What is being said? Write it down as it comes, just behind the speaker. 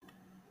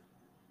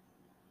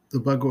The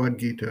Bhagavad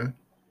Gita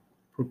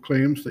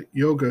proclaims that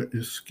yoga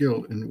is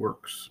skill in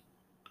works.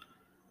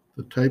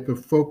 The type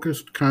of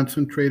focused,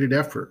 concentrated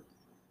effort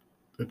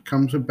that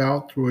comes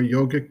about through a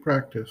yogic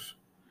practice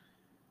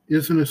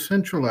is an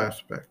essential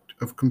aspect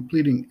of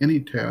completing any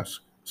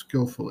task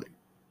skillfully.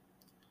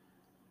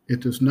 It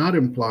does not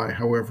imply,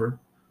 however,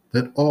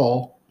 that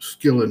all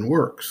skill in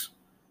works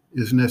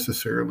is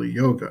necessarily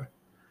yoga,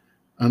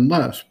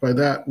 unless by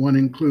that one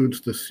includes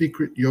the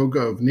secret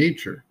yoga of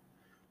nature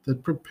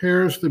that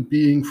prepares the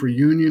being for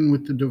union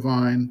with the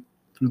divine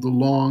through the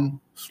long,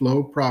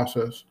 slow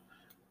process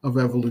of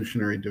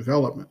evolutionary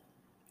development.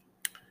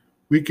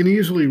 We can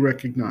easily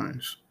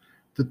recognize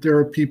that there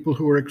are people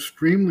who are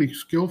extremely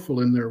skillful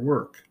in their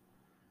work,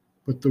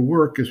 but the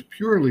work is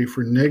purely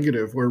for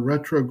negative or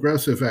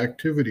retrogressive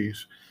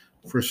activities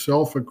for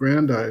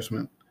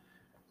self-aggrandizement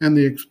and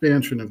the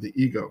expansion of the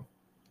ego.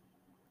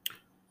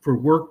 For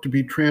work to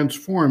be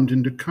transformed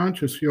into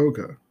conscious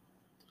yoga,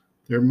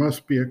 there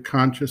must be a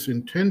conscious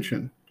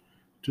intention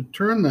to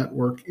turn that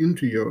work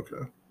into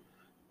yoga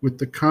with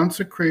the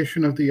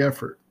consecration of the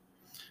effort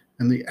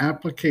and the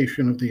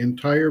application of the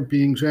entire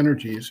being's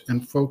energies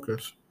and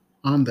focus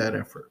on that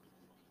effort.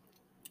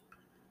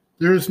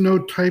 There is no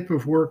type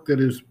of work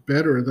that is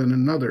better than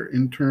another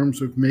in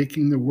terms of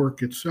making the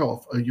work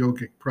itself a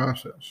yogic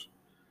process.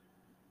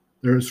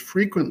 There is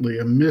frequently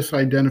a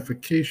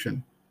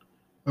misidentification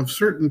of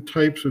certain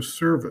types of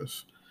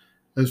service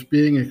as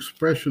being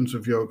expressions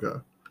of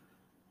yoga,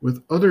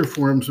 with other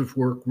forms of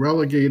work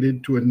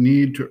relegated to a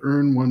need to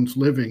earn one's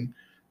living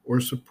or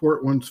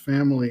support one's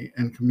family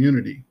and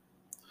community.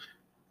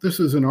 This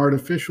is an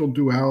artificial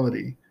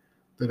duality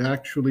that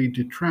actually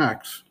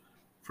detracts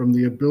from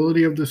the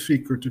ability of the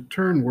seeker to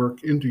turn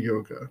work into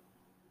yoga.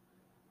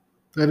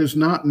 That is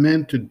not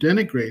meant to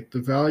denigrate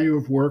the value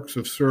of works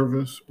of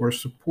service or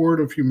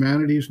support of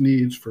humanity's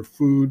needs for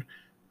food,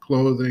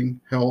 clothing,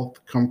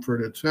 health,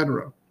 comfort,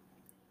 etc.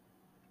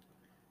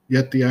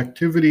 Yet the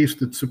activities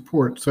that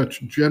support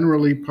such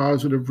generally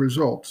positive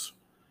results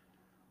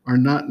are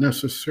not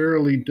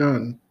necessarily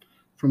done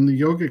from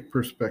the yogic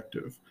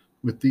perspective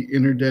with the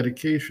inner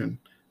dedication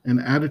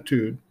and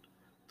attitude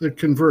that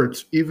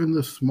converts even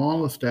the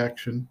smallest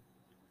action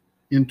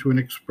into an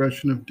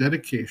expression of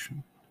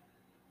dedication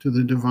to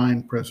the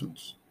divine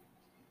presence.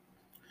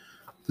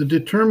 The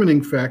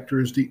determining factor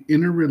is the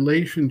inner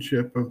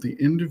relationship of the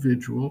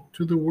individual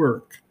to the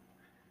work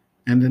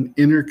and an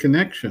inner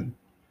connection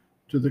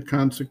to the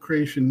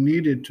consecration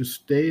needed to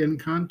stay in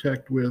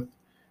contact with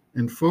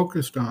and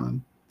focused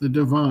on the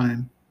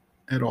divine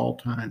at all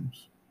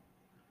times.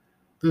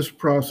 This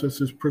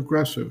process is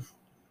progressive.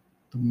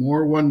 The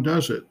more one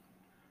does it,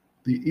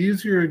 the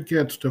easier it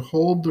gets to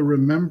hold the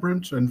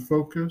remembrance and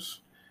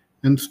focus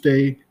and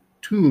stay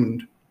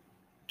tuned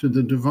to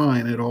the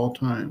divine at all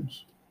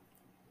times.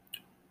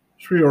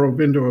 Sri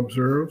Aurobindo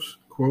observes,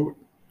 quote,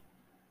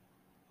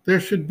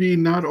 "There should be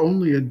not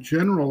only a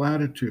general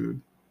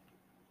attitude,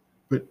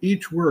 but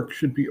each work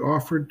should be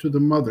offered to the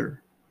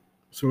mother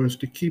so as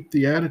to keep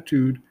the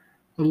attitude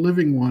a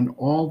living one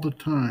all the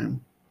time.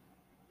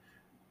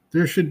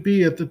 There should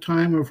be at the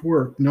time of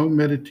work no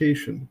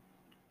meditation,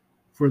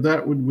 for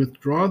that would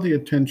withdraw the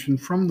attention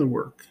from the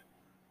work.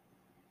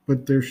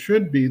 But there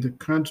should be the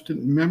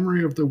constant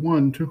memory of the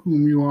one to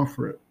whom you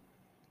offer it.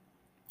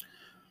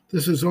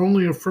 This is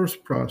only a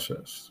first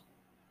process,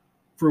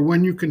 for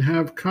when you can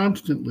have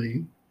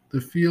constantly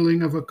the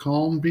feeling of a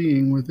calm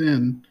being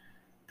within,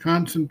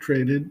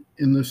 concentrated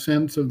in the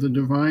sense of the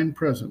divine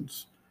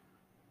presence,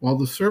 while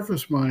the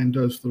surface mind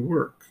does the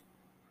work,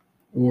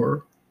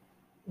 or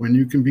when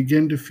you can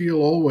begin to feel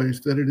always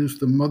that it is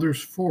the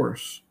mother's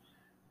force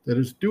that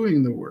is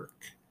doing the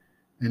work,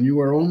 and you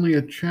are only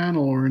a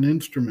channel or an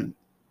instrument,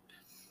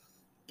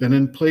 then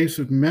in place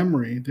of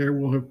memory, there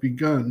will have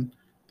begun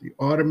the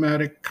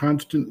automatic,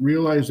 constant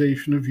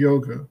realization of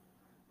yoga,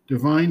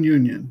 divine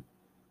union,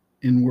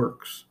 in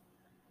works.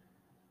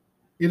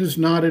 It is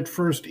not at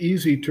first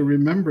easy to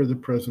remember the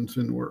presence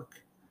in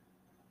work,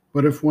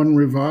 but if one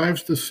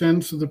revives the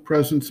sense of the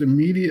presence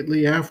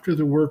immediately after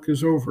the work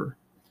is over,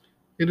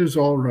 it is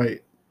all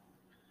right.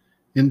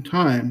 In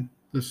time,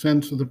 the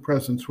sense of the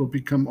presence will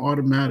become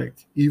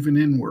automatic, even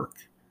in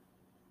work."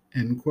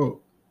 End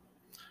quote.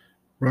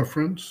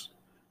 Reference,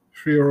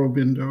 Sri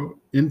Aurobindo,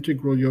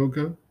 Integral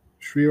Yoga,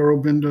 Sri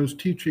Aurobindo's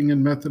Teaching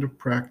and Method of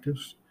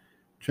Practice,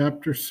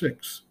 Chapter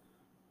 6,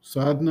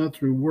 Sadhana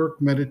Through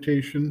Work,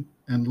 Meditation,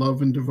 and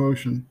Love and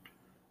Devotion,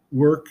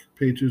 Work,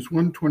 pages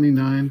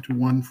 129 to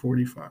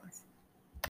 145.